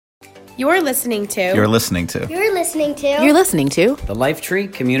You're listening to. You're listening to. You're listening to. You're listening to the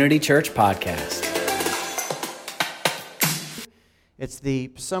Lifetree Community Church Podcast. It's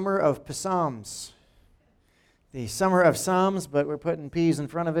the summer of Psalms. The summer of Psalms, but we're putting P's in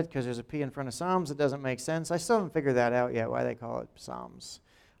front of it because there's a P in front of Psalms. It doesn't make sense. I still haven't figured that out yet, why they call it Psalms.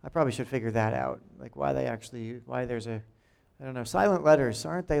 I probably should figure that out, like why there's a, I don't know, silent letters.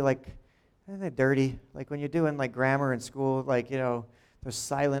 Aren't they dirty? Like when you're doing like grammar in school, like, you know, those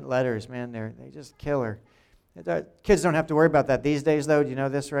silent letters, man, they just kill her. Kids don't have to worry about that these days, though. Do you know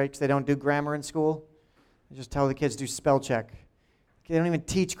this, right? Because they don't do grammar in school. They just tell the kids do spell check. They don't even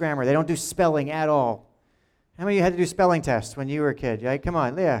teach grammar. They don't do spelling at all. How many of you had to do spelling tests when you were a kid? Yeah, come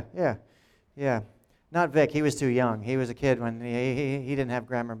on. Yeah. Not Vic. He was too young. He was a kid when he didn't have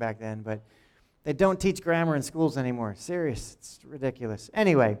grammar back then. But they don't teach grammar in schools anymore. Serious. It's ridiculous.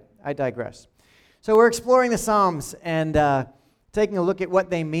 Anyway, I digress. So we're exploring the Psalms and taking a look at what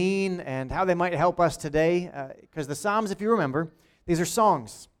they mean and how they might help us today. Because the Psalms, if you remember, these are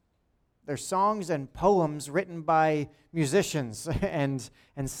songs. They're songs and poems written by musicians and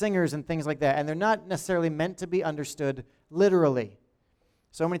singers and things like that. And they're not necessarily meant to be understood literally.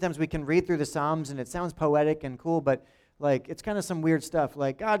 So many times we can read through the Psalms and it sounds poetic and cool, but like it's kind of some weird stuff.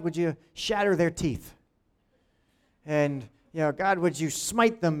 Like, God, would you shatter their teeth? And, you know, God, would you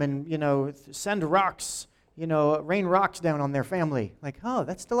smite them and, you know, send rocks, you know, rain rocks down on their family? Like, oh,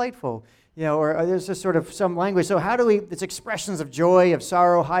 that's delightful. You know, or there's just sort of some language. So how do we, it's expressions of joy, of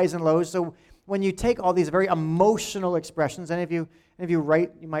sorrow, highs and lows. So when you take all these very emotional expressions, and if you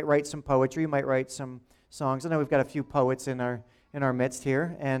write, you might write some poetry, you might write some songs. I know we've got a few poets in our midst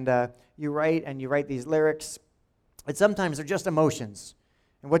here, and you write these lyrics, and sometimes they're just emotions.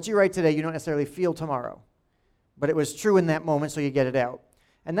 And what you write today, you don't necessarily feel tomorrow. But it was true in that moment, so you get it out.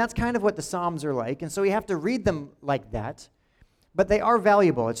 And that's kind of what the Psalms are like. And so you have to read them like that. But they are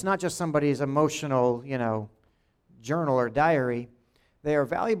valuable. It's not just somebody's emotional, you know, journal or diary. They are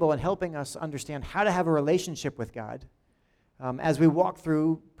valuable in helping us understand how to have a relationship with God as we walk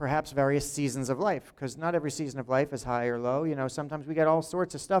through perhaps various seasons of life. Because not every season of life is high or low. You know, sometimes we got all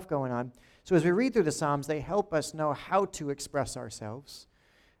sorts of stuff going on. So as we read through the Psalms, they help us know how to express ourselves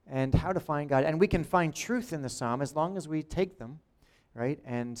and how to find God. And we can find truth in the Psalm as long as we take them, right,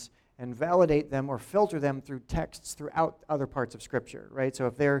 and validate them or filter them through texts throughout other parts of Scripture, right?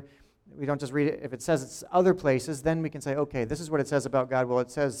 So we don't just read it, if it says it's other places, then we can say, okay, this is what it says about God. Well, it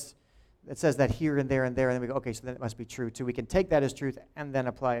says that here and there, and then we go, okay, so then it must be true too. We can take that as truth and then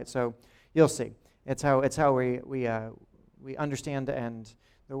apply it. So you'll see. It's how we understand, and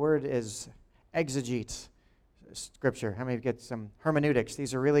the word is exegete. Scripture. How many of you get some hermeneutics?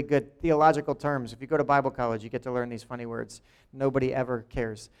 These are really good theological terms. If you go to Bible college, you get to learn these funny words. Nobody ever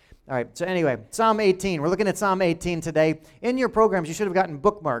cares. All right, so anyway, Psalm 18. We're looking at Psalm 18 today. In your programs, you should have gotten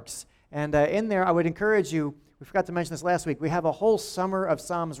bookmarks. And in there, I would encourage you, we forgot to mention this last week, we have a whole summer of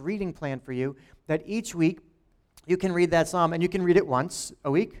Psalms reading plan for you that each week you can read that Psalm, and you can read it once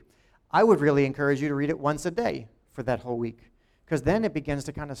a week. I would really encourage you to read it once a day for that whole week, because then it begins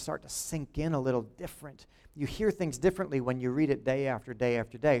to kind of start to sink in a little different. You hear things differently when you read it day after day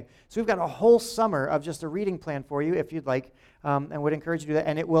after day. So we've got a whole summer of just a reading plan for you, if you'd like, and would encourage you to do that.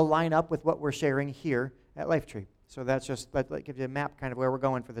 And it will line up with what we're sharing here at Lifetree. So that's just, that gives you a map kind of where we're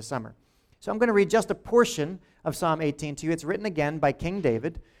going for the summer. So I'm going to read just a portion of Psalm 18 to you. It's written again by King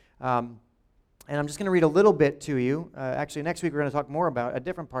David. And I'm just going to read a little bit to you. Actually, next week we're going to talk more about a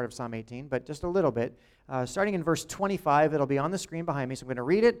different part of Psalm 18, but just a little bit. Starting in verse 25, it'll be on the screen behind me. So I'm going to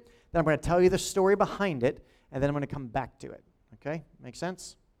read it, then I'm going to tell you the story behind it, and then I'm going to come back to it. Okay? Make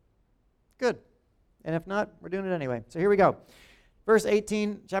sense? Good. And if not, we're doing it anyway. So here we go.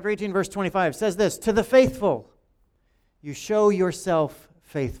 Chapter 18, verse 25 says this: "To the faithful, you show yourself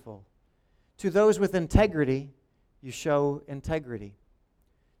faithful. To those with integrity, you show integrity.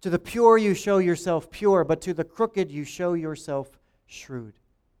 To the pure, you show yourself pure, but to the crooked, you show yourself shrewd.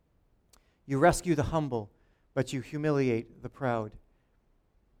 You rescue the humble, but you humiliate the proud.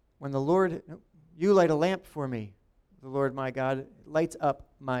 You light a lamp for me. The Lord my God lights up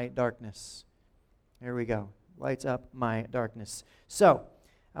my darkness." There we go. Lights up my darkness. So,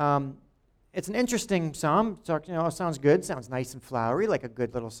 it's an interesting psalm. It sounds good. Sounds nice and flowery, like a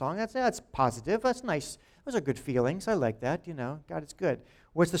good little song. That's positive. That's nice. Those are good feelings. I like that. God, it's good.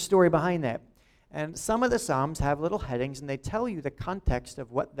 What's the story behind that? And some of the psalms have little headings, and they tell you the context of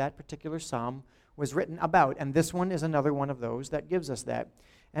what that particular psalm was written about. And this one is another one of those that gives us that.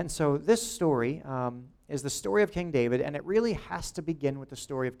 And so this story is the story of King David, and it really has to begin with the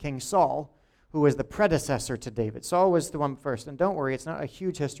story of King Saul, who was the predecessor to David. Saul was the one first. And don't worry, it's not a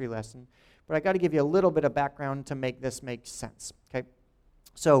huge history lesson, but I got to give you a little bit of background to make this make sense. Okay.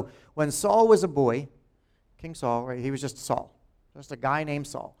 So when Saul was a boy, King Saul, right, he was just Saul, just a guy named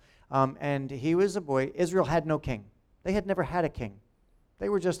Saul. And he was a boy. Israel had no king. They had never had a king. They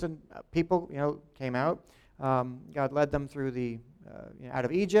were just people, came out. God led them through out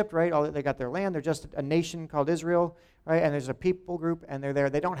of Egypt, right? They got their land. They're just a nation called Israel, right? And there's a people group, and they're there.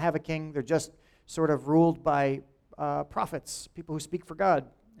 They don't have a king. They're just sort of ruled by prophets, people who speak for God.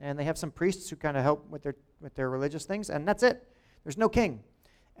 And they have some priests who kind of help with their religious things, and that's it. There's no king.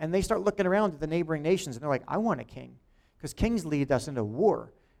 And they start looking around at the neighboring nations, and they're like, I want a king, because kings lead us into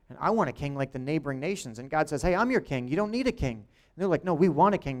war. And I want a king like the neighboring nations. And God says, hey, I'm your king. You don't need a king. And they're like, no, we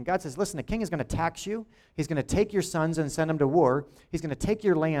want a king. And God says, listen, a king is going to tax you. He's going to take your sons and send them to war. He's going to take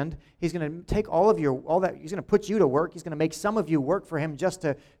your land. He's going to take all that. He's going to put you to work. He's going to make some of you work for him just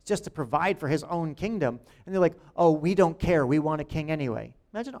to provide for his own kingdom. And they're like, oh, we don't care. We want a king anyway.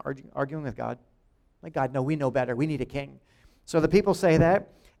 Imagine arguing with God. Like, God, no, we know better. We need a king. So the people say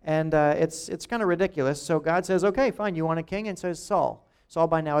that, and it's kind of ridiculous. So God says, okay, fine, you want a king? And says Saul. Saul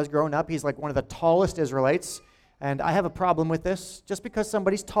by now has grown up. He's like one of the tallest Israelites. And I have a problem with this. Just because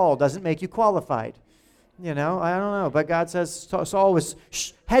somebody's tall doesn't make you qualified. I don't know. But God says Saul was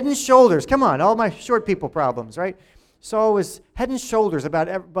head and shoulders. Come on, all my short people problems, right? Saul was head and shoulders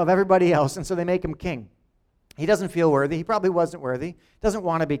above everybody else, and so they make him king. He doesn't feel worthy. He probably wasn't worthy. Doesn't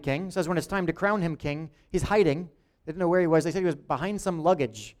want to be king. Says when it's time to crown him king, he's hiding. They didn't know where he was. They said he was behind some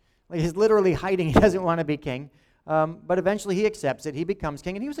luggage. Like he's literally hiding. He doesn't want to be king. But eventually he accepts it. He becomes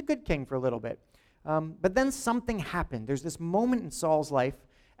king, and he was a good king for a little bit. But then something happened. There's this moment in Saul's life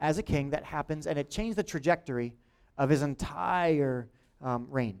as a king that happens, and it changed the trajectory of his entire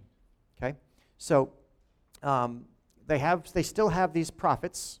reign. Okay, so they still have these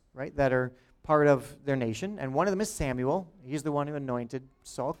prophets, right, that are part of their nation, and one of them is Samuel. He's the one who anointed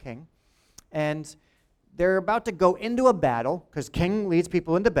Saul king, and they're about to go into a battle because king leads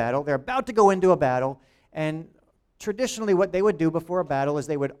people into battle. They're about to go into a battle, and traditionally what they would do before a battle is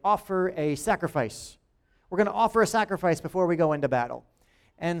they would offer a sacrifice. We're going to offer a sacrifice before we go into battle.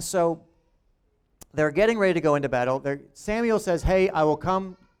 And so they're getting ready to go into battle. Samuel says, hey, I will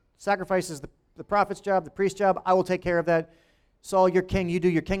come. Sacrifice is the prophet's job, the priest's job. I will take care of that. Saul, you're king. You do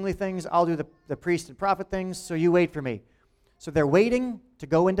your kingly things. I'll do the priest and prophet things, so you wait for me. So they're waiting to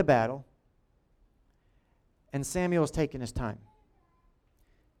go into battle, and Samuel's taking his time.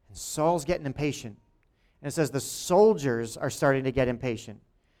 And Saul's getting impatient. And it says the soldiers are starting to get impatient.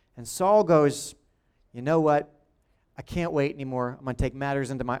 And Saul goes, you know what? I can't wait anymore. I'm going to take matters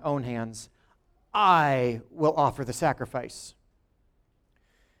into my own hands. I will offer the sacrifice.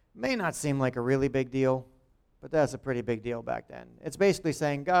 May not seem like a really big deal, but that's a pretty big deal back then. It's basically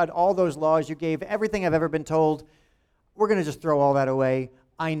saying, God, all those laws you gave, everything I've ever been told, we're going to just throw all that away.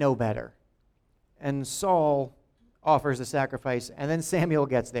 I know better. And Saul offers the sacrifice, and then Samuel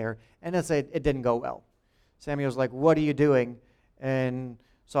gets there, and it didn't go well. Samuel's like, what are you doing? And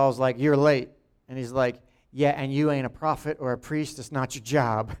Saul's like, you're late. And he's like, yeah, and you ain't a prophet or a priest. It's not your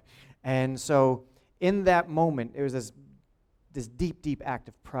job. And so in that moment, it was this deep, deep act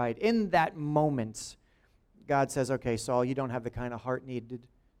of pride. In that moment, God says, okay, Saul, you don't have the kind of heart needed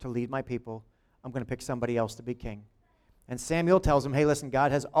to lead my people. I'm going to pick somebody else to be king. And Samuel tells him, hey, listen,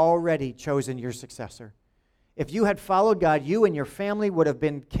 God has already chosen your successor. If you had followed God, you and your family would have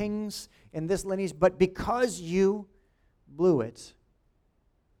been kings in this lineage, but because you blew it,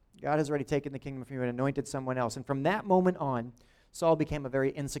 God has already taken the kingdom from you and anointed someone else. And from that moment on, Saul became a very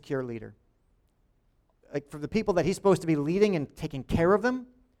insecure leader. Like for the people that he's supposed to be leading and taking care of them,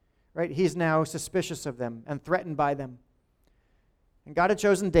 right? He's now suspicious of them and threatened by them. And God had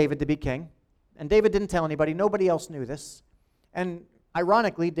chosen David to be king, and David didn't tell anybody. Nobody else knew this. And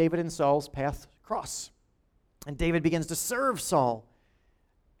ironically, David and Saul's paths cross. And David begins to serve Saul.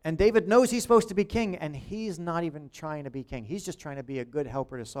 And David knows he's supposed to be king, and he's not even trying to be king. He's just trying to be a good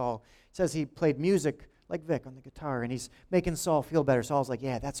helper to Saul. It says he played music like Vic on the guitar, and he's making Saul feel better. Saul's like,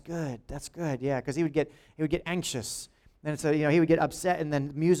 yeah, that's good, yeah, because he would get anxious. And so, he would get upset, and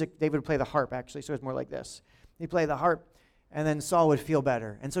then music, David would play the harp, actually, so it's more like this. He'd play the harp, and then Saul would feel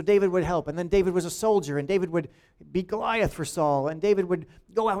better. And so David would help, and then David was a soldier, and David would beat Goliath for Saul, and David would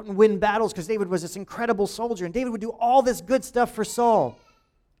go out and win battles because David was this incredible soldier, and David would do all this good stuff for Saul.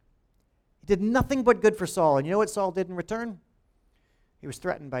 He did nothing but good for Saul, and you know what Saul did in return? He was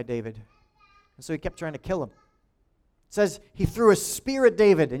threatened by David, and so he kept trying to kill him. It says he threw a spear at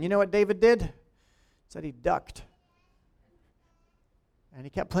David, and you know what David did? It said he ducked. And he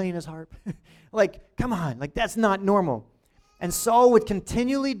kept playing his harp. Like, come on, like that's not normal. And Saul would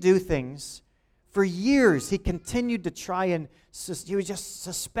continually do things. For years, he continued to try and, he would just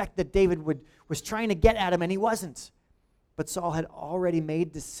suspect that David was trying to get at him, and he wasn't. But Saul had already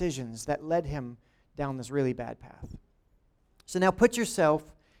made decisions that led him down this really bad path. So now put yourself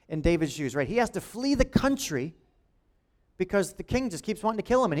in David's shoes, right? He has to flee the country because the king just keeps wanting to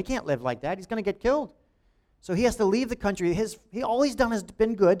kill him, and he can't live like that. He's going to get killed. So he has to leave the country. All he's done has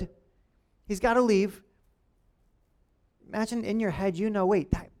been good. He's got to leave. Imagine in your head,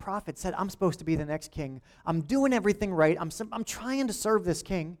 wait, that prophet said I'm supposed to be the next king. I'm doing everything right. I'm trying to serve this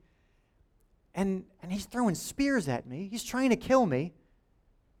king. And he's throwing spears at me. He's trying to kill me.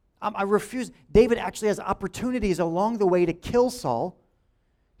 I refuse. David actually has opportunities along the way to kill Saul.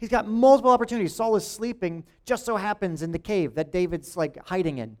 He's got multiple opportunities. Saul is sleeping, just so happens, in the cave that David's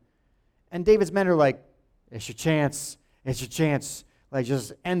hiding in. And David's men are like, it's your chance. It's your chance.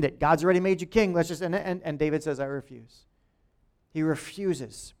 Just end it. God's already made you king. Let's just end it. And David says, I refuse. He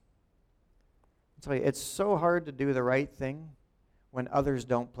refuses. I'll tell you, it's so hard to do the right thing when others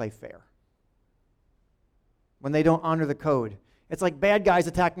don't play fair. When they don't honor the code. It's like bad guys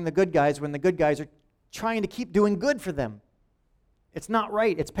attacking the good guys when the good guys are trying to keep doing good for them. It's not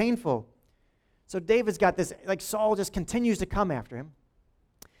right. It's painful. So David's got this, Saul just continues to come after him.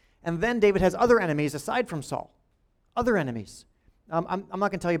 And then David has other enemies aside from Saul. Other enemies. I'm not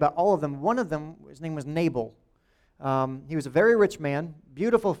going to tell you about all of them. One of them, his name was Nabal. He was a very rich man,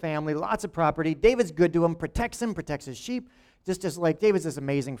 beautiful family, lots of property. David's good to him, protects his sheep. Just David's this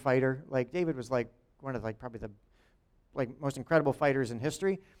amazing fighter. David was one of probably the most incredible fighters in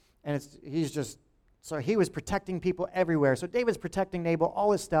history. And so he was protecting people everywhere. So David's protecting Nabal,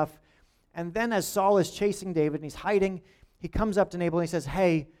 all his stuff. And then as Saul is chasing David and he's hiding, he comes up to Nabal and he says,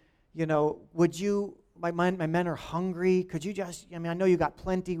 hey, would you, my men are hungry. Could you just, I know you got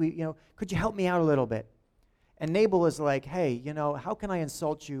plenty. Could you help me out a little bit? And Nabal is like, hey, how can I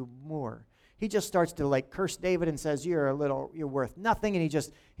insult you more? He just starts to curse David and says, you're worth nothing.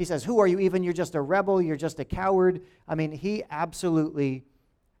 And he says, who are you even? You're just a rebel. You're just a coward. He absolutely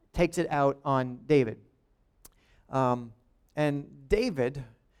takes it out on David. And David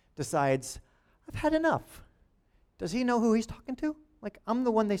decides, I've had enough. Does he know who he's talking to? I'm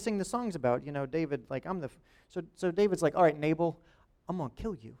the one they sing the songs about. David, So David's like, all right, Nabal, I'm going to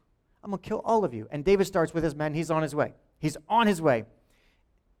kill you. I'm going to kill all of you. And David starts with his men. He's on his way.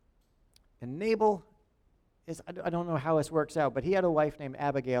 And Nabal I don't know how this works out, but he had a wife named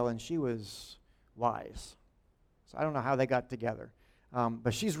Abigail, and she was wise. So I don't know how they got together.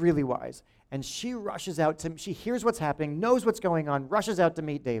 But she's really wise. And she rushes out she hears what's happening, knows what's going on, rushes out to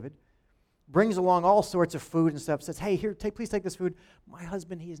meet David, brings along all sorts of food and stuff, says, hey, here, please take this food. My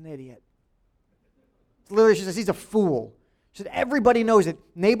husband, he's an idiot. Literally, she says, he's a fool. She said, everybody knows it.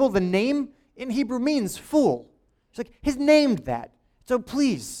 Nabal, the name in Hebrew means fool. She's like, he's named that. So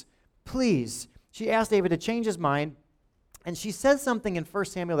please. She asked David to change his mind, and she says something in 1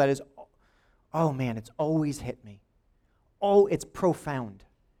 Samuel that is, oh man, it's always hit me. Oh, it's profound.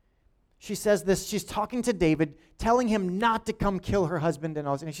 She says this, she's talking to David, telling him not to come kill her husband and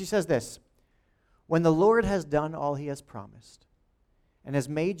all this. And she says this, when the Lord has done all he has promised and has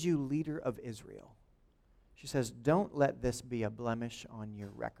made you leader of Israel, she says, don't let this be a blemish on your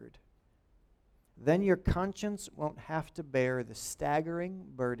record. Then your conscience won't have to bear the staggering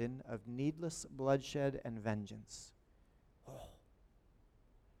burden of needless bloodshed and vengeance. Oh.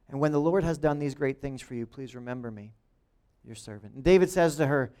 And when the Lord has done these great things for you, please remember me, your servant. And David says to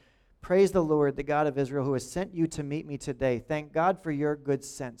her, praise the Lord, the God of Israel, who has sent you to meet me today. Thank God for your good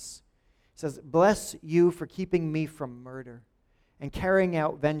sense. He says, bless you for keeping me from murder and carrying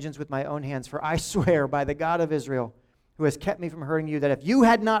out vengeance with my own hands. For I swear by the God of Israel, who has kept me from hurting you, that if you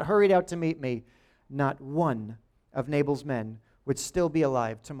had not hurried out to meet me, not one of Nabal's men would still be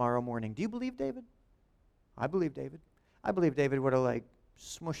alive tomorrow morning. Do you believe David? I believe David. I believe David would have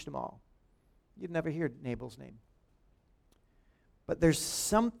smushed them all. You'd never hear Nabal's name. But there's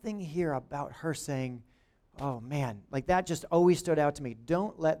something here about her saying, oh man, that just always stood out to me.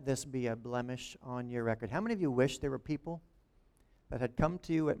 Don't let this be a blemish on your record. How many of you wish there were people that had come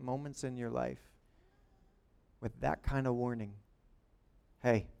to you at moments in your life with that kind of warning?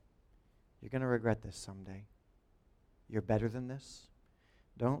 Hey, you're going to regret this someday. You're better than this.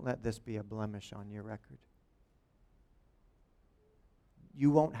 Don't let this be a blemish on your record. You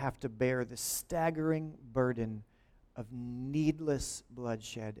won't have to bear the staggering burden of needless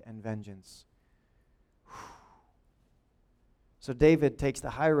bloodshed and vengeance. So David takes the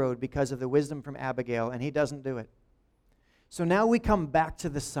high road because of the wisdom from Abigail, and he doesn't do it. So now we come back to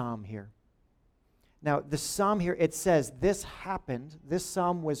the psalm here. Now, the psalm here, it says this happened. This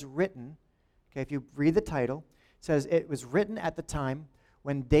psalm was written. Okay, if you read the title, it says it was written at the time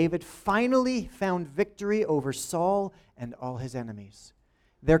when David finally found victory over Saul and all his enemies.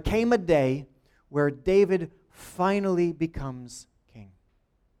 There came a day where David finally becomes king.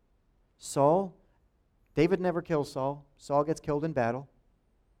 David never kills Saul. Saul gets killed in battle.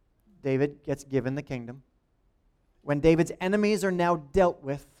 David gets given the kingdom. When David's enemies are now dealt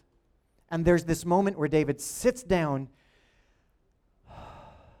with, and there's this moment where David sits down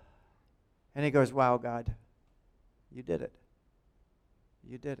and he goes, wow, God, you did it.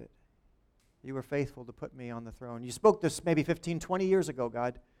 You did it. You were faithful to put me on the throne. You spoke this maybe 15, 20 years ago,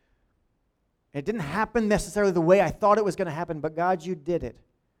 God. It didn't happen necessarily the way I thought it was going to happen, but God, you did it.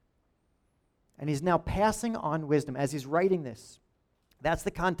 And he's now passing on wisdom as he's writing this. That's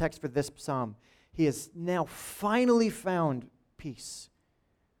the context for this psalm. He has now finally found peace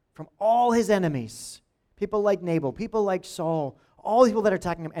from all his enemies, people like Nabal, people like Saul, all the people that are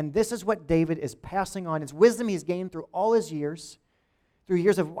attacking him. And this is what David is passing on. It's wisdom he's gained through all his years, through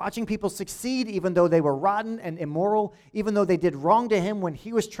years of watching people succeed even though they were rotten and immoral, even though they did wrong to him when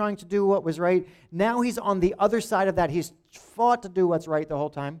he was trying to do what was right. Now he's on the other side of that. He's fought to do what's right the whole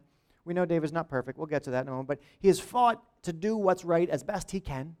time. We know David's not perfect. We'll get to that in a moment. But he has fought to do what's right as best he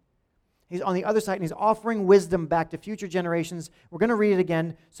can. He's on the other side, and he's offering wisdom back to future generations. We're going to read it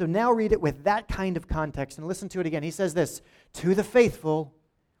again. So now read it with that kind of context, and listen to it again. He says this, to the faithful,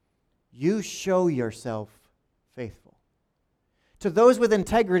 you show yourself faithful. To those with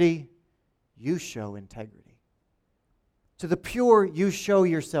integrity, you show integrity. To the pure, you show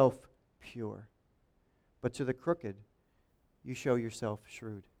yourself pure. But to the crooked, you show yourself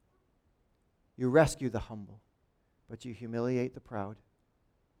shrewd. You rescue the humble, but you humiliate the proud.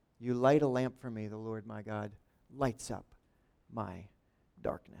 You light a lamp for me, the Lord my God lights up my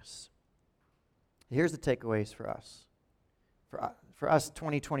darkness. Here's the takeaways for us. For us,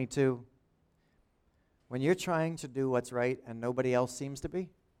 2022, when you're trying to do what's right and nobody else seems to be,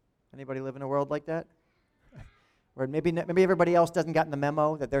 anybody live in a world like that? Where maybe everybody else doesn't get in the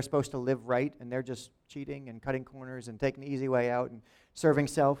memo that they're supposed to live right and they're just cheating and cutting corners and taking the easy way out and serving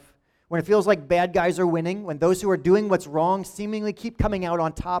self. When it feels like bad guys are winning, when those who are doing what's wrong seemingly keep coming out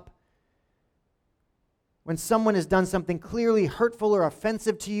on top, when someone has done something clearly hurtful or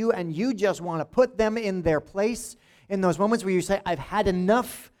offensive to you and you just want to put them in their place, in those moments where you say, I've had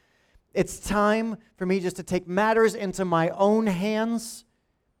enough, it's time for me just to take matters into my own hands,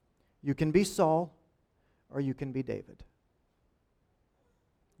 you can be Saul or you can be David.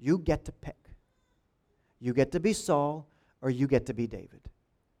 You get to pick. You get to be Saul or you get to be David.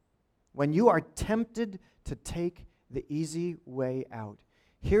 When you are tempted to take the easy way out,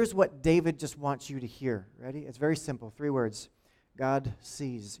 here's what David just wants you to hear. Ready? It's very simple. 3 words. God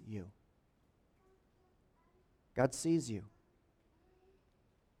sees you. God sees you.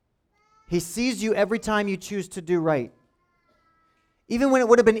 He sees you every time you choose to do right. Even when it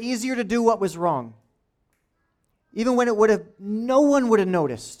would have been easier to do what was wrong. Even when no one would have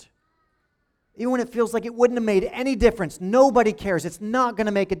noticed. Even when it feels like it wouldn't have made any difference. Nobody cares. It's not going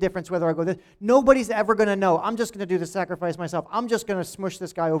to make a difference whether I go this. Nobody's ever going to know. I'm just going to do the sacrifice myself. I'm just going to smush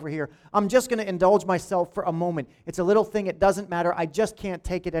this guy over here. I'm just going to indulge myself for a moment. It's a little thing. It doesn't matter. I just can't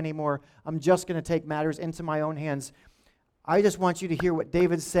take it anymore. I'm just going to take matters into my own hands. I just want you to hear what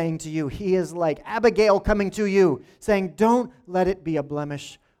David's saying to you. He is like Abigail coming to you, saying, don't let it be a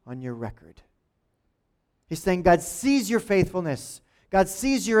blemish on your record. He's saying God sees your faithfulness. God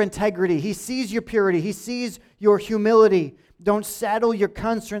sees your integrity. He sees your purity. He sees your humility. Don't saddle your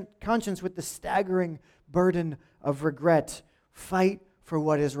conscience with the staggering burden of regret. Fight for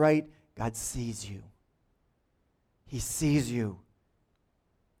what is right. God sees you. He sees you.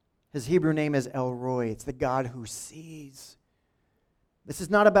 His Hebrew name is El Roi. It's the God who sees. This is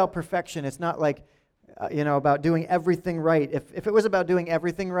not about perfection. It's not like, about doing everything right. If it was about doing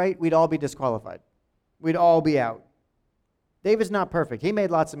everything right, we'd all be disqualified. We'd all be out. David's not perfect. He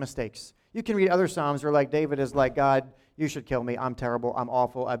made lots of mistakes. You can read other Psalms where David is like, God, you should kill me. I'm terrible. I'm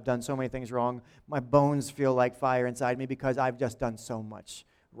awful. I've done so many things wrong. My bones feel like fire inside me because I've just done so much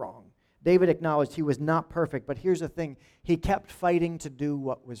wrong. David acknowledged he was not perfect, but here's the thing. He kept fighting to do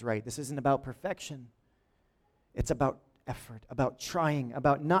what was right. This isn't about perfection. It's about effort, about trying,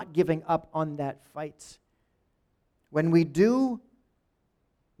 about not giving up on that fight. When we do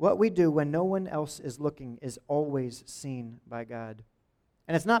what we do when no one else is looking is always seen by God.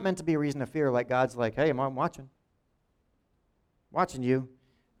 And it's not meant to be a reason to fear, like God's like, hey, I'm watching you,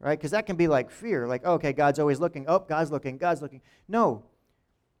 right? Because that can be like fear, like, okay, God's always looking. Oh, God's looking. No,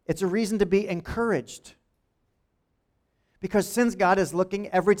 it's a reason to be encouraged. Because since God is looking,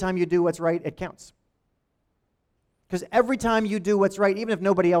 every time you do what's right, it counts. Because every time you do what's right, even if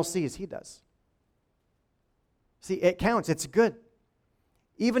nobody else sees, He does. See, it counts. It's good.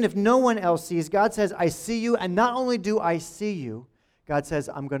 Even if no one else sees, God says, I see you, and not only do I see you, God says,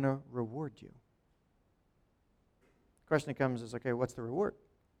 I'm going to reward you. question comes is, okay, what's the reward?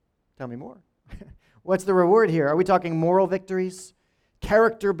 Tell me more. What's the reward here? Are we talking moral victories,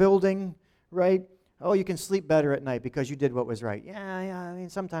 character building, right? Oh, you can sleep better at night because you did what was right. Yeah, I mean,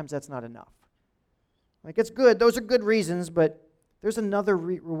 sometimes that's not enough. Like, it's good. Those are good reasons, but there's another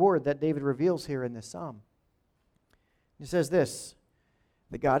reward that David reveals here in this psalm. He says this,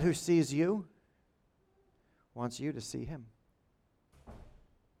 the God who sees you wants you to see him.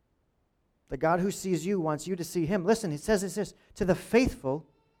 The God who sees you wants you to see him. Listen, it says this, to the faithful,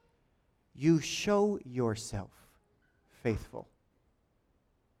 you show yourself faithful.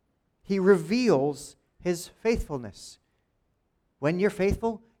 He reveals his faithfulness. When you're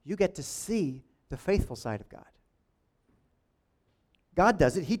faithful, you get to see the faithful side of God. God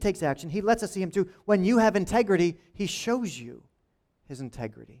does it. He takes action. He lets us see him too. When you have integrity, he shows you his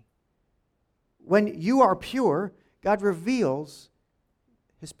integrity. When you are pure, God reveals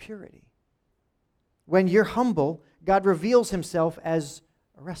his purity. When you're humble, God reveals himself as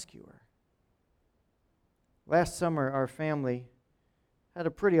a rescuer. Last summer, our family had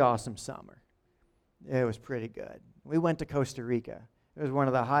a pretty awesome summer. It was pretty good. We went to Costa Rica. It was one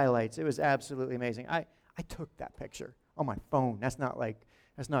of the highlights. It was absolutely amazing. I took that picture on my phone. That's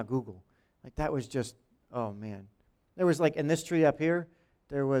not Google. Like, that was just, oh man. There was, like, in this tree up here,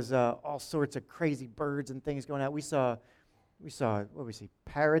 there was all sorts of crazy birds and things going out. We saw, what did we see?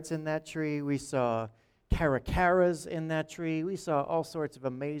 Parrots in that tree. We saw caracaras in that tree. We saw all sorts of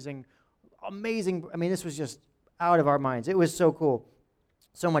amazing, I mean, this was just out of our minds. It was so cool.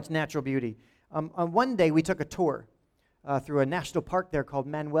 So much natural beauty. One day we took a tour through a national park there called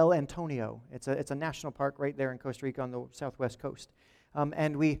Manuel Antonio. It's a national park right there in Costa Rica on the southwest coast.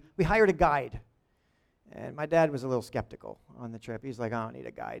 And we hired a guide. And my dad was a little skeptical on the trip. He's like, I don't need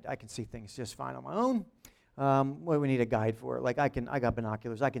a guide. I can see things just fine on my own. What do we need a guide for? Like, I got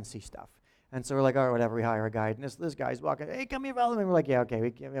binoculars. I can see stuff. And so we're like, all right, whatever. We hire a guide. And this guy's walking. Hey, come here, follow me. And we're like, yeah, okay.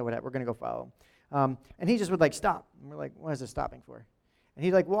 Whatever. We're going to go follow him. And he just would, like, stop. And we're like, what is this stopping for? And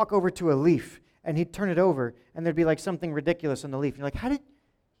he'd, like, walk over to a leaf. And he'd turn it over. And there'd be, like, something ridiculous on the leaf. And you're like,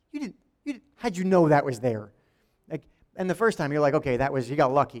 how'd you know that was there? Like, and the first time, you're like, okay, you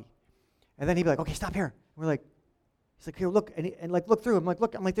got lucky. And then he'd be like, okay, stop here. And we're like, he's like, here, look. And like, look through. I'm like,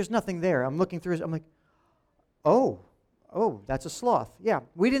 look. I'm like, there's nothing there. I'm looking through. I'm like, oh, that's a sloth. Yeah,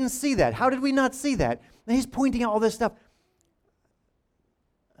 we didn't see that. How did we not see that? And he's pointing out all this stuff.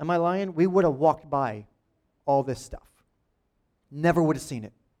 Am I lying? We would have walked by all this stuff. Never would have seen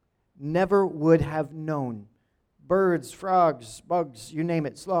it. Never would have known. Birds, frogs, bugs, you name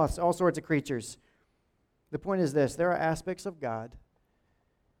it, sloths, all sorts of creatures. The point is this, there are aspects of God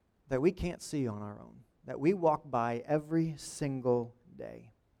that we can't see on our own, that we walk by every single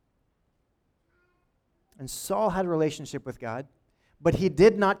day. And Saul had a relationship with God, but he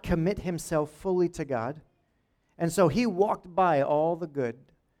did not commit himself fully to God. And so he walked by all the good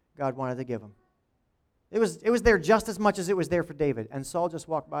God wanted to give him. It was there just as much as it was there for David, and Saul just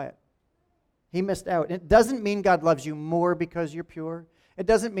walked by it. He missed out. It doesn't mean God loves you more because you're pure. It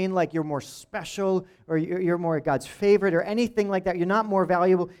doesn't mean like you're more special or you're more God's favorite or anything like that. You're not more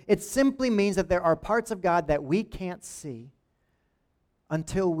valuable. It simply means that there are parts of God that we can't see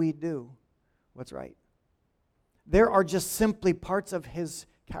until we do what's right. There are just simply parts of his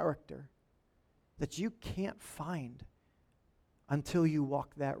character that you can't find until you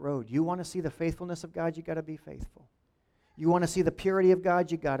walk that road. You want to see the faithfulness of God, you got to be faithful. You want to see the purity of God,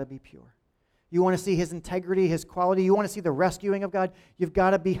 you got to be pure. You want to see his integrity, his quality. You want to see the rescuing of God, you've got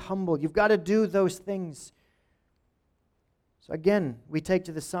to be humble. You've got to do those things. So again, we take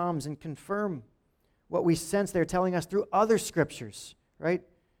to the Psalms and confirm what we sense they're telling us through other scriptures, right?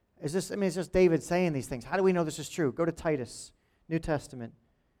 It's just David saying these things. How do we know this is true? Go to Titus, New Testament.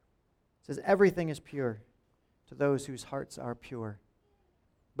 It says, everything is pure to those whose hearts are pure.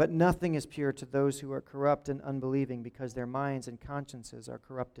 But nothing is pure to those who are corrupt and unbelieving, because their minds and consciences are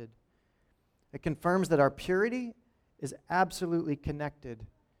corrupted. It confirms that our purity is absolutely connected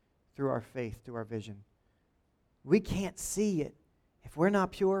through our faith, through our vision. We can't see it. If we're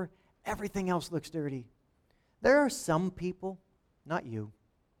not pure, everything else looks dirty. There are some people, not you,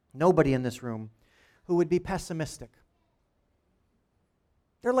 nobody in this room, who would be pessimistic.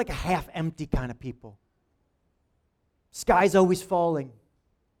 They're like a half-empty kind of people. Sky's always falling.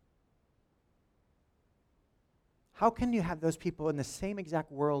 How can you have those people in the same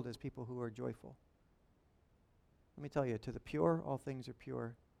exact world as people who are joyful? Let me tell you, to the pure, all things are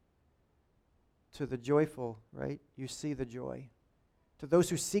pure. To the joyful, right, you see the joy. To those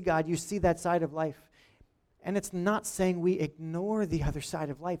who see God, you see that side of life. And it's not saying we ignore the other side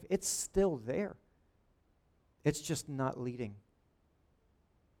of life. It's still there. It's just not leading.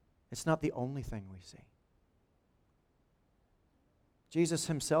 It's not the only thing we see. Jesus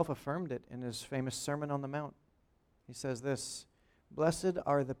himself affirmed it in his famous Sermon on the Mount. He says this, "Blessed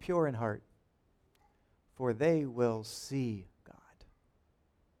are the pure in heart, for they will see God."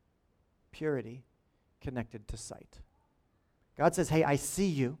 Purity connected to sight. God says, hey, I see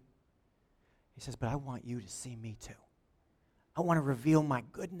you. He says, but I want you to see me too. I want to reveal my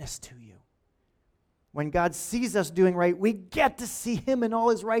goodness to you. When God sees us doing right, we get to see him in all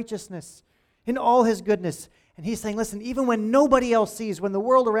his righteousness, in all his goodness. And he's saying, listen, even when nobody else sees, when the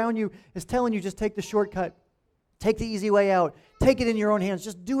world around you is telling you just take the shortcut, take the easy way out, take it in your own hands,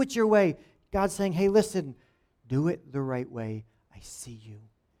 just do it your way. God's saying, hey, listen, do it the right way. I see you.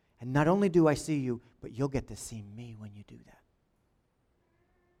 And not only do I see you, but you'll get to see me when you do that.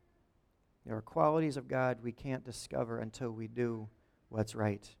 There are qualities of God we can't discover until we do what's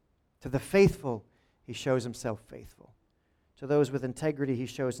right. To the faithful, he shows himself faithful. To those with integrity, he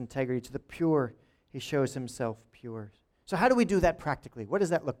shows integrity. To the pure, he shows himself pure. So how do we do that practically? What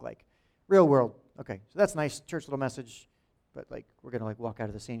does that look like? Real world. Okay, so that's nice, church little message, but we're going to walk out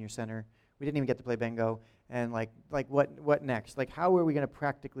of the senior center. We didn't even get to play bingo. And what next? How are we going to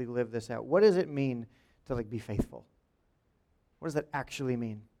practically live this out? What does it mean to be faithful? What does that actually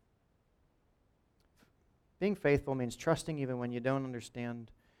mean? Being faithful means trusting even when you don't understand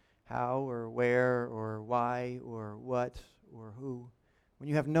how or where or why or what or who. When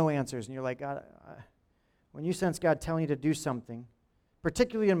you have no answers and you're like, God, when you sense God telling you to do something,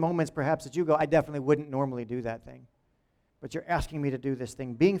 particularly in moments perhaps that you go, I definitely wouldn't normally do that thing, but you're asking me to do this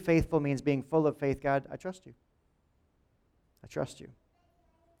thing. Being faithful means being full of faith. God, I trust you. I trust you.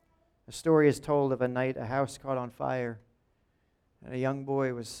 A story is told of a night a house caught on fire and a young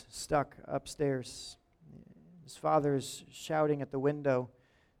boy was stuck upstairs. His father is shouting at the window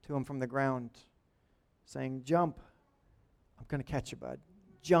to him from the ground, saying, jump. I'm going to catch you, bud.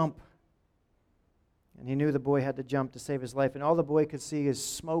 Jump. And he knew the boy had to jump to save his life. And all the boy could see is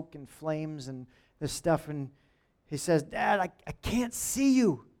smoke and flames and this stuff. And he says, Dad, I can't see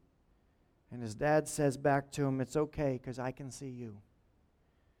you. And his dad says back to him, it's okay because I can see you.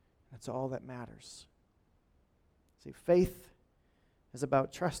 That's all that matters. See, faith is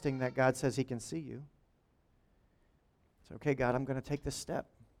about trusting that God says he can see you. It's okay, God, I'm going to take this step.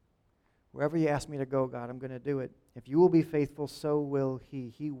 Wherever you ask me to go, God, I'm going to do it. If you will be faithful, so will he.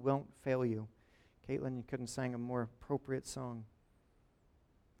 He won't fail you. Caitlin, you couldn't sing a more appropriate song.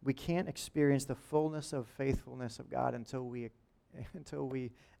 We can't experience the fullness of faithfulness of God until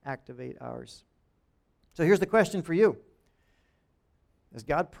we activate ours. So here's the question for you. Is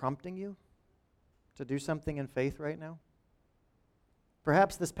God prompting you to do something in faith right now?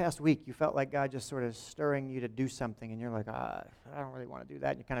 Perhaps this past week you felt like God just sort of stirring you to do something and you're like, I don't really want to do that,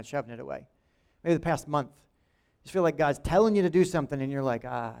 and you're kind of shoving it away. Maybe the past month you feel like God's telling you to do something and you're like,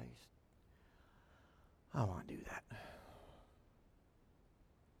 I don't want to do that.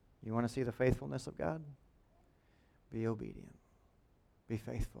 You want to see the faithfulness of God? Be obedient. Be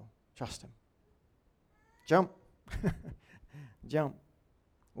faithful. Trust him. Jump. Jump.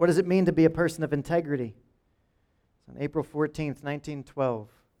 What does it mean to be a person of integrity? On April 14th, 1912,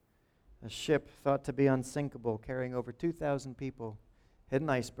 a ship thought to be unsinkable, carrying over 2,000 people, hit an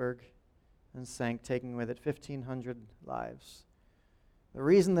iceberg and sank, taking with it 1,500 lives. The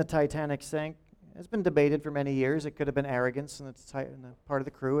reason the Titanic sank has been debated for many years. It could have been arrogance on the part of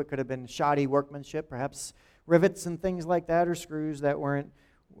the crew. It could have been shoddy workmanship, perhaps rivets and things like that, or screws that weren't,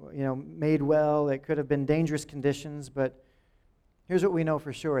 made well. It could have been dangerous conditions, but here's what we know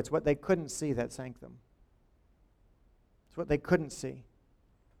for sure. It's what they couldn't see that sank them. It's what they couldn't see.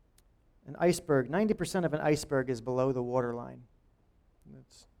 An iceberg, 90% of an iceberg is below the waterline.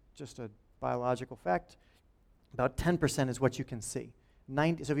 It's just a biological fact. About 10% is what you can see.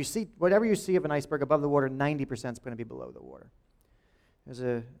 So if you see, whatever you see of an iceberg above the water, 90% is going to be below the water. There's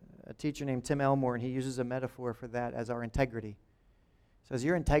a teacher named Tim Elmore, and he uses a metaphor for that as our integrity. He says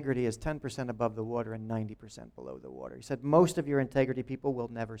your integrity is 10% above the water and 90% below the water. He said most of your integrity people will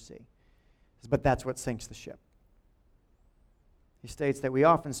never see. But that's what sinks the ship. He states that we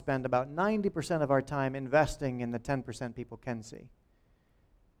often spend about 90% of our time investing in the 10% people can see,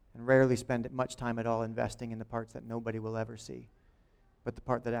 and rarely spend much time at all investing in the parts that nobody will ever see, but the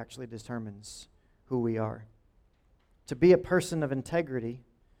part that actually determines who we are. To be a person of integrity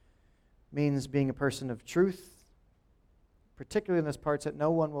means being a person of truth, particularly in those parts that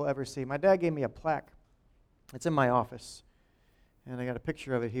no one will ever see. My dad gave me a plaque. It's in my office, and I got a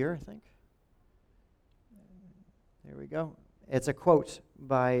picture of it here, I think. There we go. It's a quote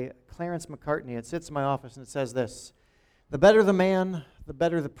by Clarence McCartney. It sits in my office and it says this: "The better the man, the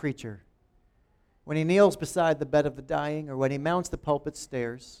better the preacher. When he kneels beside the bed of the dying, or when he mounts the pulpit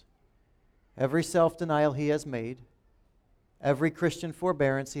stairs, every self-denial he has made, Every Christian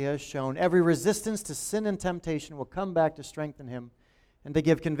forbearance he has shown, every resistance to sin and temptation will come back to strengthen him and to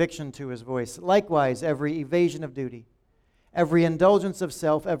give conviction to his voice. Likewise, every evasion of duty, every indulgence of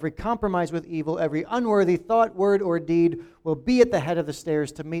self, every compromise with evil, every unworthy thought, word, or deed will be at the head of the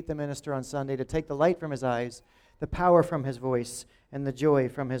stairs to meet the minister on Sunday, to take the light from his eyes, the power from his voice, and the joy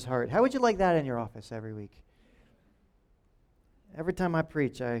from his heart. How would you like that in your office every week? Every time I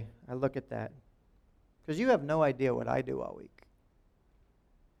preach, I look at that. Because you have no idea what I do all week.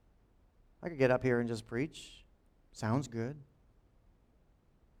 I could get up here and just preach. Sounds good.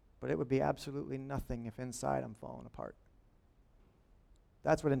 But it would be absolutely nothing if inside I'm falling apart.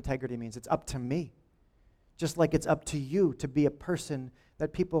 That's what integrity means. It's up to me. Just like it's up to you to be a person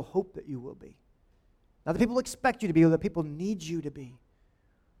that people hope that you will be. Not that people expect you to be, or that people need you to be.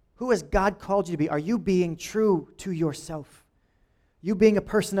 Who has God called you to be? Are you being true to yourself? You being a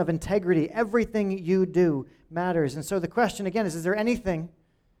person of integrity, everything you do matters. And so the question again is there anything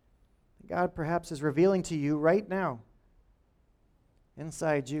God perhaps is revealing to you right now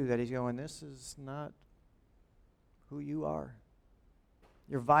inside you that he's going, this is not who you are.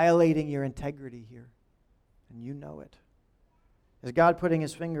 You're violating your integrity here, and you know it. Is God putting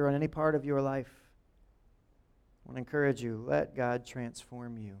his finger on any part of your life? I want to encourage you, let God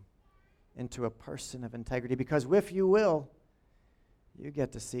transform you into a person of integrity, because if you will, you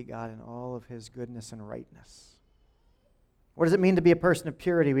get to see God in all of his goodness and rightness. What does it mean to be a person of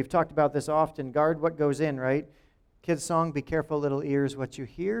purity? We've talked about this often. Guard what goes in, right? Kids' song, be careful little ears what you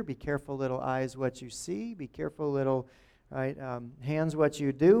hear, be careful little eyes what you see, be careful little hands what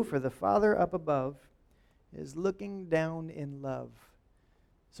you do, for the Father up above is looking down in love.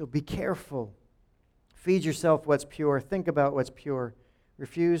 So be careful. Feed yourself what's pure. Think about what's pure.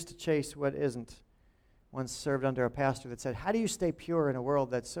 Refuse to chase what isn't. Once served under a pastor that said, how do you stay pure in a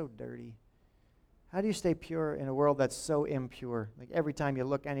world that's so dirty? How do you stay pure in a world that's so impure? Like every time you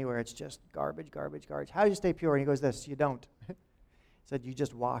look anywhere, it's just garbage, garbage, garbage. How do you stay pure? And he goes this, you don't. He said, you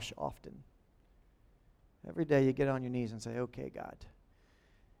just wash often. Every day you get on your knees and say, okay, God,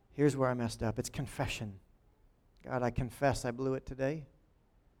 here's where I messed up. It's confession. God, I confess I blew it today.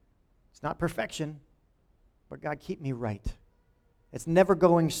 It's not perfection, but God, keep me right. It's never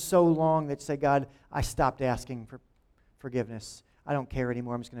going so long that you say, God, I stopped asking for forgiveness. I don't care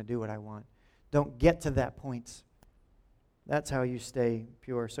anymore. I'm just going to do what I want. Don't get to that point. That's how you stay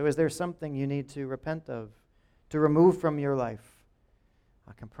pure. So is there something you need to repent of, to remove from your life?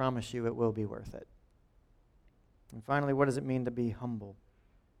 I can promise you it will be worth it. And finally, what does it mean to be humble?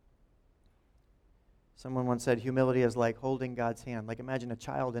 Someone once said humility is like holding God's hand. Like imagine a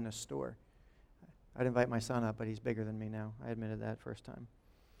child in a store. I'd invite my son up, but he's bigger than me now. I admitted that first time.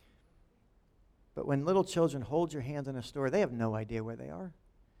 But when little children hold your hands in a store, they have no idea where they are.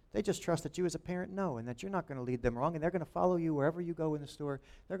 They just trust that you as a parent know, and that you're not going to lead them wrong, and they're going to follow you wherever you go in the store.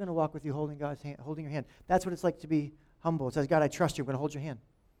 They're going to walk with you holding God's hand, holding your hand. That's what it's like to be humble. It says, God, I trust you. I'm going to hold your hand.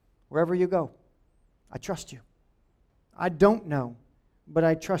 Wherever you go, I trust you. I don't know, but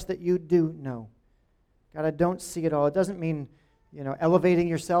I trust that you do know. God, I don't see it all. It doesn't mean, elevating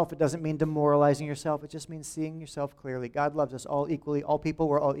yourself. It doesn't mean demoralizing yourself. It just means seeing yourself clearly. God loves us all equally. All people,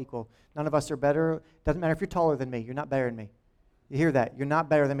 we're all equal. None of us are better. It doesn't matter if you're taller than me. You're not better than me. You hear that? You're not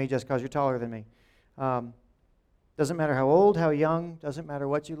better than me just because you're taller than me. Doesn't matter how old, how young. Doesn't matter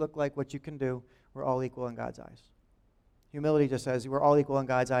what you look like, what you can do. We're all equal in God's eyes. Humility just says we're all equal in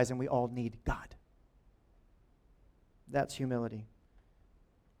God's eyes and we all need God. That's humility.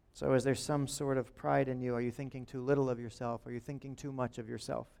 So is there some sort of pride in you? Are you thinking too little of yourself? Are you thinking too much of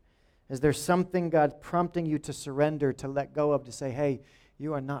yourself? Is there something God prompting you to surrender, to let go of, to say, hey,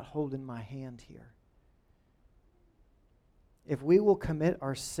 you are not holding my hand here? If we will commit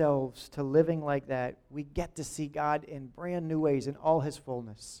ourselves to living like that, we get to see God in brand new ways in all his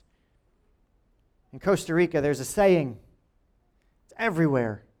fullness. In Costa Rica, there's a saying. It's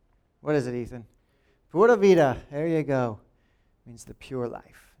everywhere. What is it, Ethan? Pura vida. There you go. It means the pure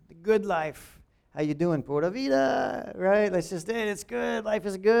life. The good life. How you doing? Pura vida, right? That's just it. It's good. Life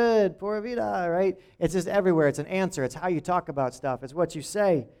is good. Pura vida, right? It's just everywhere. It's an answer. It's how you talk about stuff. It's what you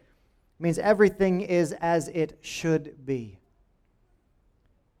say. It means everything is as it should be.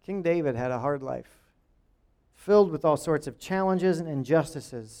 King David had a hard life, filled with all sorts of challenges and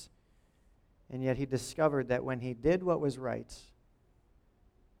injustices, and yet he discovered that when he did what was right,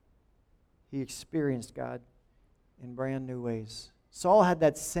 he experienced God in brand new ways. Saul had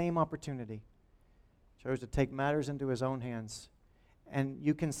that same opportunity, chose to take matters into his own hands, and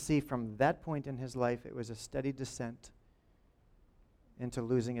you can see from that point in his life, it was a steady descent into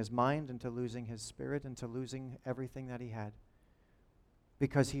losing his mind, into losing his spirit, into losing everything that he had.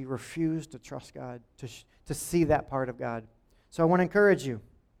 Because he refused to trust God, to see that part of God. So I want to encourage you.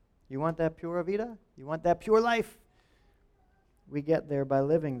 You want that pura vida? You want that pure life? We get there by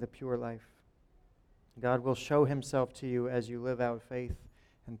living the pure life. God will show himself to you as you live out faith,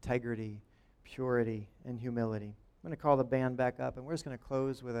 integrity, purity, and humility. I'm going to call the band back up, and we're just going to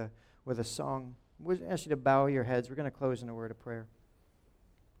close with a song. We'll ask you to bow your heads. We're going to close in a word of prayer.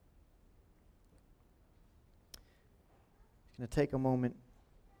 I'm going to take a moment.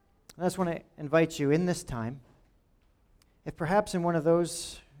 I just want to invite you in this time, if perhaps in one of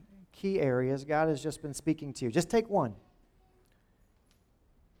those key areas God has just been speaking to you, just take one.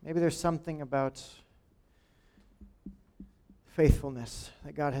 Maybe there's something about faithfulness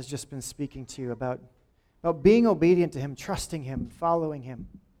that God has just been speaking to you about being obedient to him, trusting him, following him.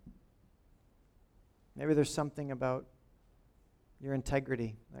 Maybe there's something about your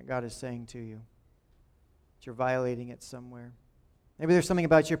integrity that God is saying to you, that you're violating it somewhere. Maybe there's something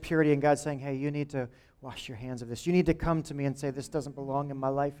about your purity and God's saying, hey, you need to wash your hands of this. You need to come to me and say, this doesn't belong in my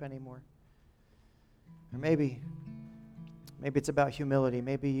life anymore. Or maybe it's about humility.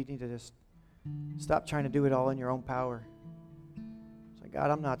 Maybe you need to just stop trying to do it all in your own power. Say, God,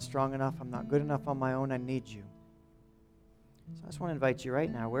 I'm not strong enough. I'm not good enough on my own. I need you. So I just want to invite you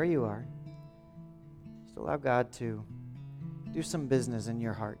right now, where you are, just allow God to do some business in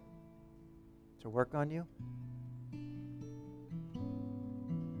your heart, to work on you,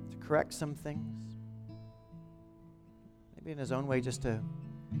 to correct some things. Maybe in his own way, just to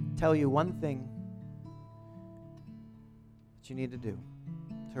tell you one thing that you need to do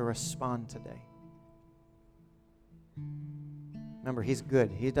to respond today. Remember, he's good.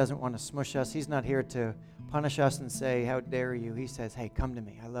 He doesn't want to smush us. He's not here to punish us and say, how dare you. He says, hey, come to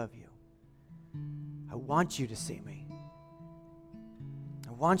me. I love you. I want you to see me.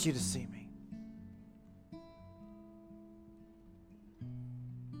 I want you to see me.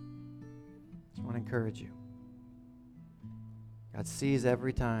 I want to encourage you. God sees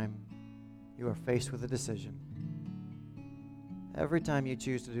every time you are faced with a decision. Every time you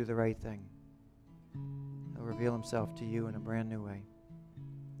choose to do the right thing, he'll reveal himself to you in a brand new way.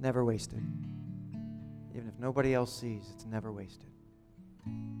 Never wasted. Even if nobody else sees, it's never wasted.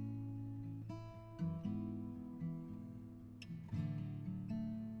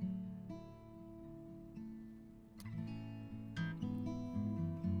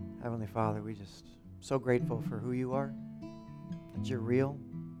 Heavenly Father, we just so grateful for who you are, that you're real.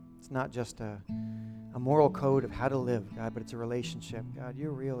 It's not just a moral code of how to live, God, but it's a relationship. God,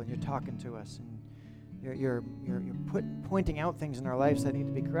 you're real and you're talking to us, and you're pointing out things in our lives that need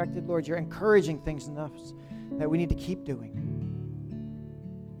to be corrected. Lord, you're encouraging things in us that we need to keep doing.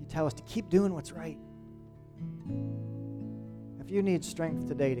 You tell us to keep doing what's right. If you need strength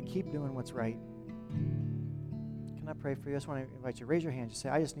today to keep doing what's right, can I pray for you? I just want to invite you. Raise your hand. Just say,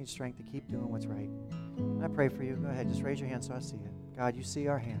 I just need strength to keep doing what's right. Can I pray for you? Go ahead. Just raise your hand so I see it. God, you see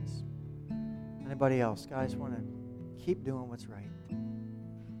our hands. Anybody else? God, I just want to keep doing what's right.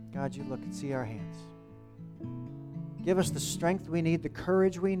 God, you look and see our hands. Give us the strength we need, the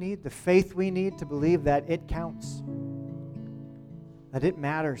courage we need, the faith we need to believe that it counts, that it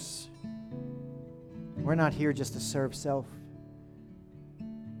matters. We're not here just to serve self.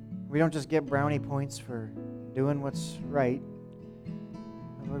 We don't just get brownie points for doing what's right.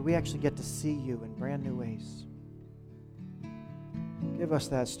 Lord, we actually get to see you in brand new ways. Give us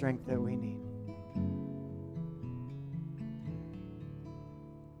that strength that we need.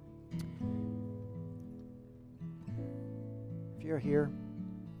 If you're here,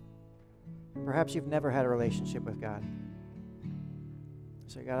 perhaps you've never had a relationship with God.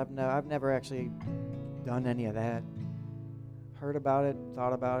 Say, God, I've never actually done any of that. Heard about it,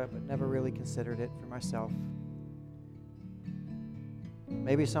 thought about it, but never really considered it for myself.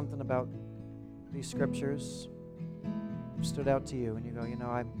 Maybe something about these scriptures stood out to you, and you go,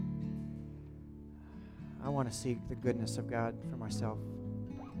 I want to seek the goodness of God for myself.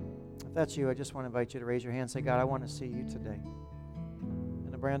 If that's you, I just want to invite you to raise your hand and say, God, I want to see you today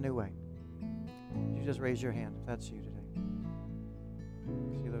in a brand new way. You just raise your hand if that's you today.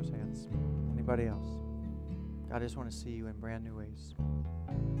 See those hands. Anybody else? God, I just want to see you in brand new ways.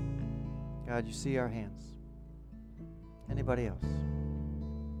 God, you see our hands. Anybody else?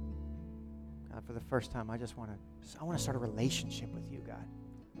 God, for the first time, I want to start a relationship with you, God.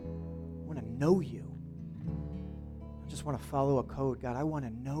 I want to know you. I just want to follow a code. God, I want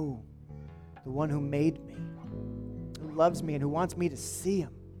to know the one who made me, who loves me, and who wants me to see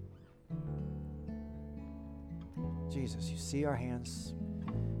him. Jesus, you see our hands.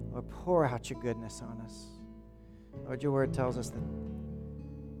 Lord, pour out your goodness on us. Lord, your word tells us that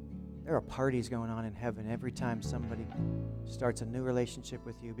there are parties going on in heaven every time somebody starts a new relationship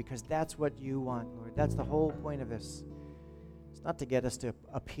with you, because that's what you want, Lord. That's the whole point of this, It's not to get us to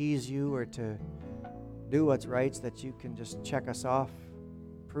appease you or to do what's right so that you can just check us off,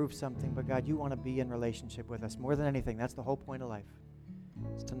 prove something. But God, you want to be in relationship with us more than anything. That's the whole point of life.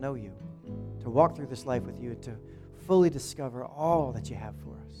 It's to know you, to walk through this life with you, to fully discover all that you have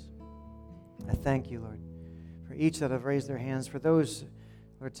for us. I thank you, Lord, for each that have raised their hands, for those,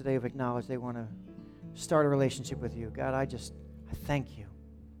 Lord, today have acknowledged they want to start a relationship with you. God, I thank you.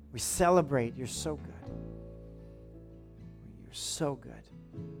 We celebrate. You're so good. You're so good.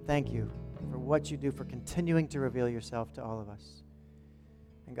 Thank you for what you do, for continuing to reveal yourself to all of us.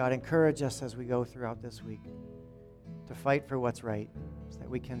 And God, encourage us as we go throughout this week to fight for what's right so that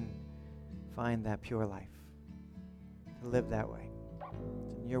we can find that pure life, to live that way.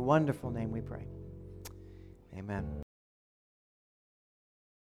 It's in your wonderful name we pray. Amen.